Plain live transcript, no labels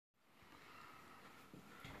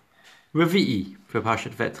Revi'i for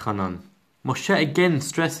Parshat V'etchanan. Moshe again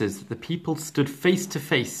stresses that the people stood face to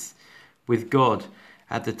face with God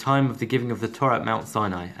at the time of the giving of the Torah at Mount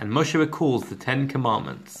Sinai, and Moshe recalls the 10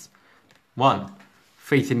 commandments. 1.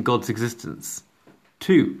 Faith in God's existence.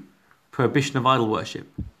 2. Prohibition of idol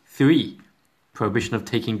worship. 3. Prohibition of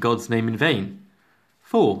taking God's name in vain.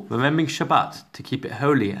 4. Remembering Shabbat to keep it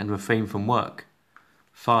holy and refrain from work.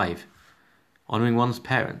 5. Honouring one's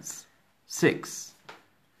parents. 6.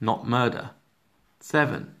 Not murder.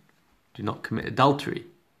 7. Do not commit adultery.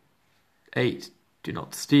 8. Do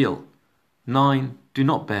not steal. 9. Do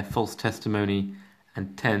not bear false testimony.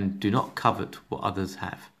 And 10. Do not covet what others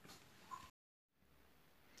have.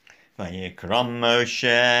 Vayikram Moshe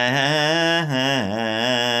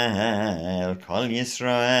el kol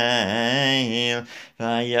Yisrael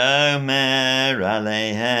vayomer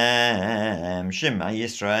aleihem Shema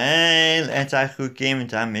Yisrael et hachukim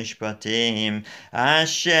et hamishpatim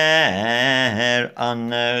asher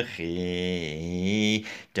anochi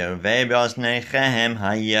dovei b'oznechem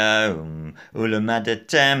hayom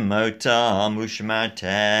ulemedetem otam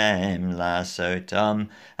ushmartem lasotam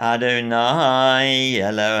Adonai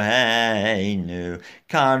Eloheinu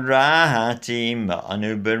karati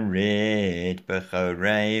ma'anu berit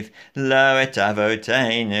b'chorev lo et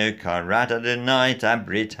avoteinu karat Adonai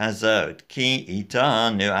tabrit hazot ki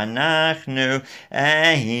itanu anachnu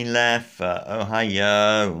ehilefa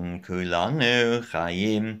hayom kulanu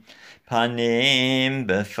chayim Panim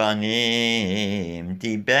befanim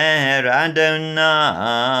diber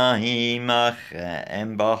Adonai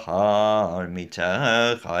machem bahar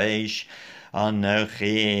mitoch haish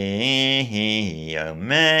Anochi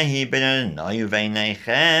yomehi ben Adonai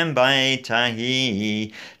uveinechem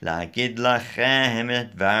baitahi lagid lachem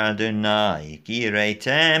et var Adonai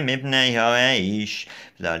gireitem ibnei haish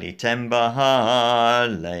v'lalitem bahar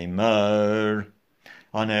lemor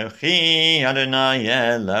Anochi Adonai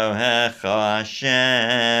Elohecha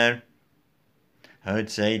asher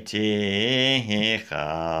Hotzeiticha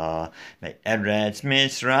me'eretz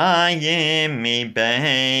Mitzrayim mi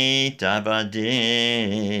beit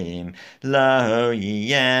avadim lo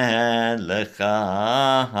yeh lecha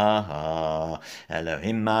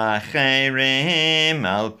Elohim acherim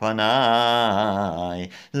al panai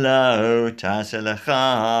lo tase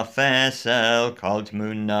lecha fesel kol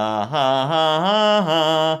tmuna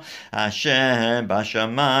asher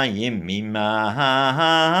bashamayim mimal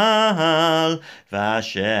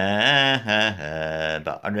Vasher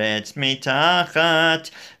ba'aretz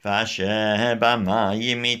mitachat Vasher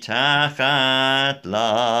b'mayim mitachat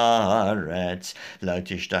la'aretz Lo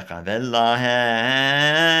tishtachave lahem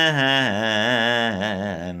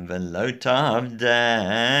V'lo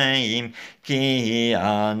tavdeim Ki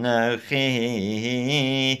anochi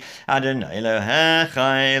Adonai Elohecha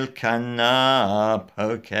elkana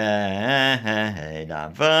poked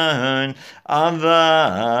avon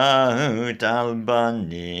avot al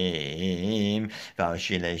banim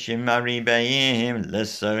v'ashileshim aribeim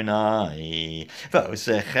lesonai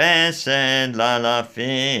v'oseh chesed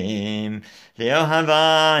lalafim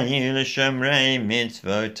leohavai l'shomrei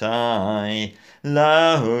mitzvotai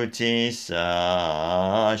Lo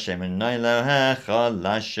tisa Shem Elohecha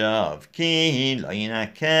lashav ki lo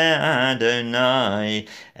yinakeh Adonai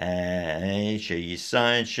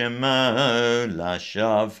sheyisai shemo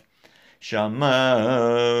lashav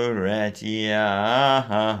Shamor et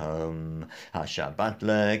Yahom HaShabbat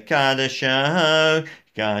lekadesho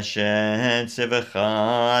Kashet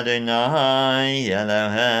Tzivacha Adonai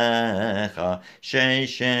Elohecha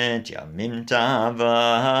Sheshet Yamim Tavod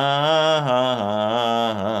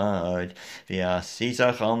V'yasita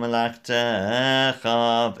chol melachtecha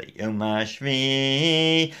V'yom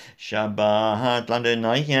hashvi Shabbat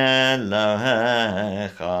l'Adonai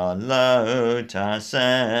Elohecha Lo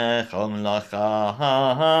taseh chol melacha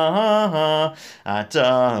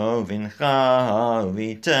Ata uvincha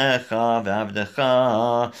uvitecha v'avdecha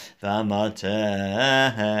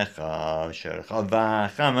V'amatecha V'shercha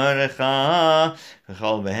v'chamorecha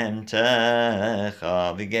V'chol behemtecha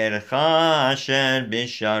V'gerecha asher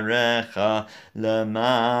b'sharecha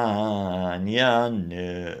Leman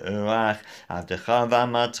yanuach Avdecha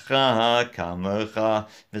v'amatcha Kamocha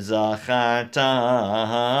V'zacharta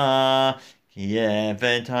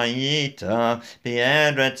Yevet hayita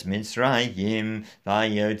be'eretz Mitzrayim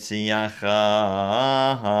vayotziacha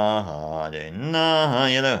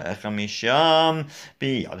Adonai Elohecha misham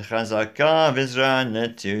biyad chazaka v'zra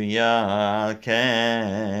netuya al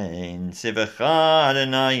ken tzivacha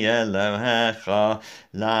Adonai Elohecha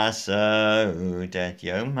lasot et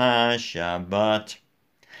yom HaShabbat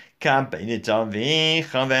כבד את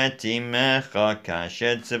אביך ואת אמך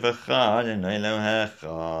כאשר ציווך אדוני אלוהיך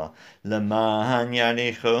למען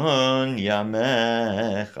יאריכון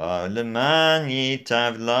ימיך למען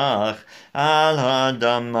ייטב לך על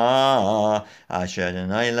האדמה אשר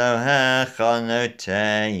אדוני אלוהיך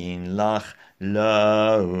נותן לך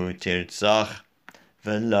לא תרצח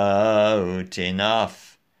ולא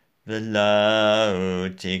תנאף ולא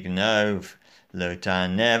תגנוב לא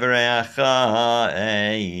תענה ברעך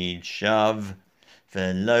עד שווא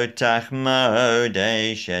ולא תחמוד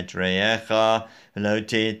אשת רעך לא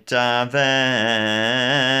תתאווה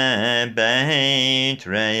בית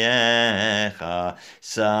רעך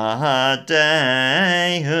שדהו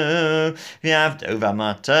ועבדו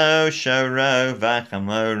ומטו שורו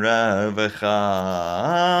וחמורו וכל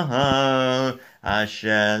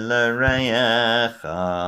אשר לרעך